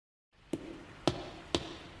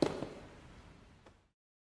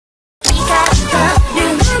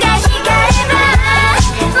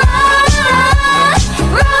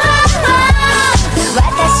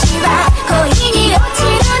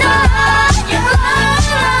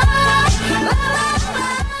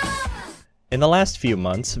In the last few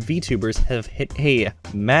months, VTubers have hit a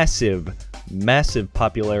massive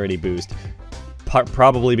popularity boost,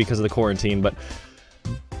 probably because of the quarantine, but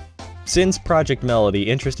since Project Melody,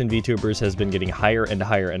 interest in VTubers has been getting higher and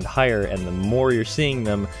higher and higher, and the more you're seeing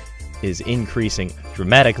them is increasing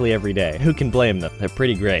dramatically every day. Who can blame them? They're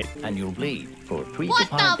pretty great. And you'll bleed for 3 to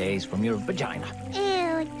 5 days from your vagina. Ew,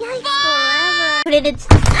 yikes forever. Credits.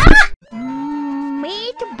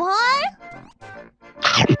 Meatball?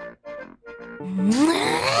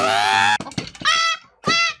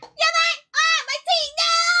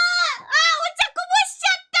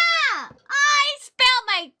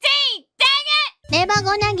 Never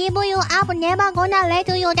gonna give you up, never gonna let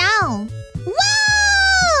you down.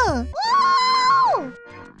 Whoa! Whoa!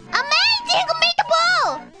 Amazing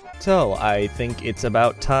meatball! So, I think it's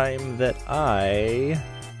about time that I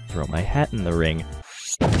throw my hat in the ring.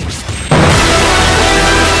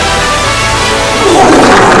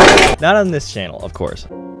 Not on this channel, of course.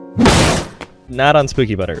 Not on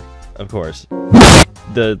FuchsiaButter, of course.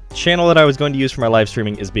 The channel that I was going to use for my live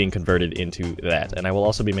streaming is being converted into that, and I will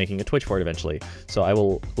also be making a Twitch for it eventually. So I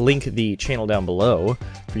will link the channel down below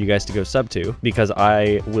for you guys to go sub to, because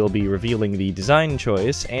I will be revealing the design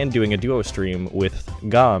choice and doing a duo stream with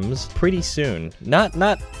Goms pretty soon. Not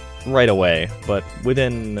right away, but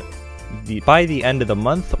by the end of the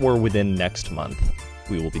month or within next month,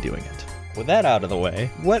 we will be doing it. With that out of the way,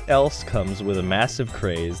 what else comes with a massive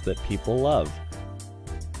craze that people love?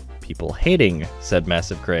 People hating said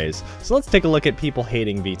massive craze. So let's take a look at people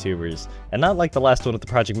hating VTubers, and not like the last one with the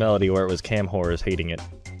Project Melody where it was cam whores hating it.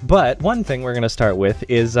 But one thing we're gonna start with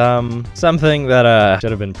is something that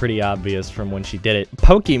should have been pretty obvious from when she did it.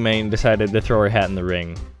 Pokimane decided to throw her hat in the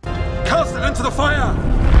ring. Cast it into the fire!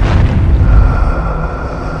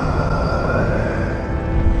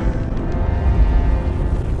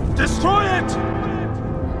 Destroy it!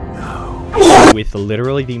 No. With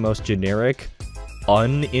literally the most generic,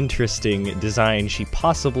 uninteresting design she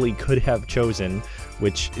possibly could have chosen,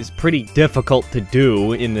 which is pretty difficult to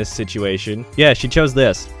do in this situation. Yeah, she chose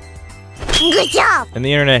this. Good job! And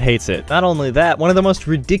the internet hates it. Not only that, one of the most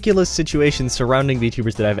ridiculous situations surrounding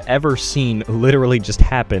VTubers that I've ever seen literally just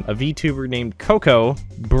happened. A VTuber named Coco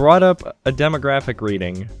brought up a demographic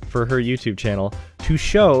reading for her YouTube channel to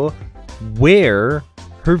show where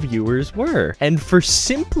her viewers were. And for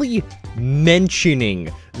simply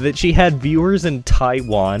mentioning that she had viewers in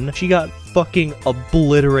Taiwan, she got fucking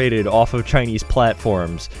obliterated off of Chinese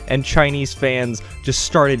platforms, and Chinese fans just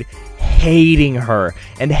started hating her,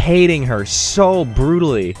 and hating her so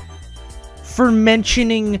brutally for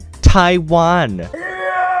mentioning Taiwan.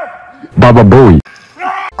 Baba Booey.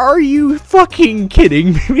 Are you fucking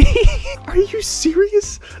kidding me? Are you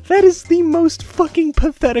serious? That is the most fucking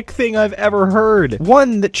pathetic thing I've ever heard.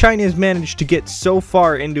 One, that China has managed to get so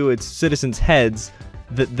far into its citizens' heads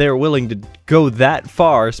that they're willing to go that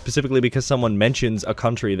far, specifically because someone mentions a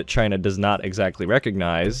country that China does not exactly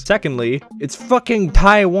recognize. Secondly, it's fucking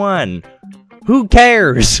Taiwan. Who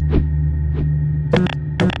cares?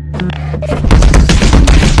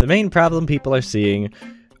 The main problem people are seeing,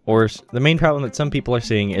 or the main problem that some people are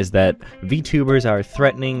seeing, is that VTubers are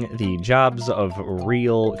threatening the jobs of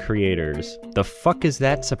real creators. The fuck is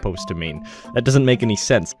that supposed to mean? That doesn't make any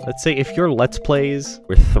sense. Let's say if your Let's Plays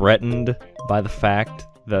were threatened by the fact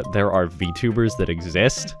that there are VTubers that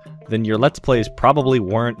exist, then your Let's Plays probably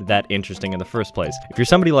weren't that interesting in the first place. If you're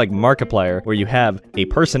somebody like Markiplier, where you have a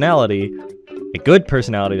personality, a good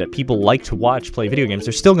personality that people like to watch play video games,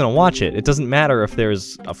 they're still gonna watch it. It doesn't matter if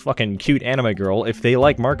there's a fucking cute anime girl. If they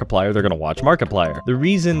like Markiplier, they're gonna watch Markiplier. The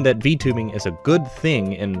reason that VTubing is a good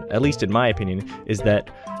thing, and at least in my opinion, is that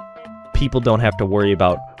people don't have to worry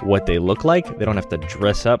about what they look like. They don't have to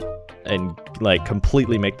dress up and like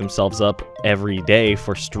completely make themselves up every day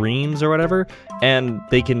for streams or whatever, and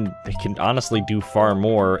they can honestly do far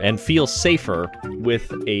more and feel safer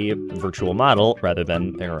with a virtual model rather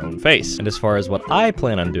than their own face. And as far as what I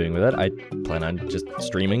plan on doing with it, I plan on just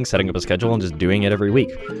streaming, setting up a schedule, and just doing it every week.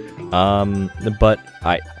 But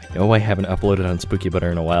I know I haven't uploaded on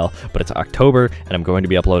FuchsiaButter in a while, but it's October and I'm going to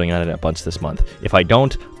be uploading on it a bunch this month. If I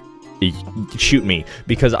don't, shoot me,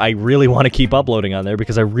 because I really want to keep uploading on there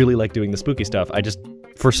because I really like doing the spooky stuff. I just,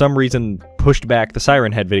 for some reason, pushed back the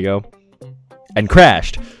Siren Head video and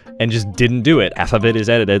crashed and just didn't do it. Half of it is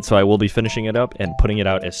edited, so I will be finishing it up and putting it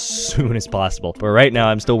out as soon as possible. But right now,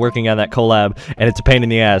 I'm still working on that collab, and it's a pain in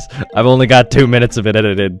the ass. I've only got 2 minutes of it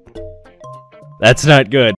edited. That's not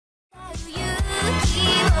good.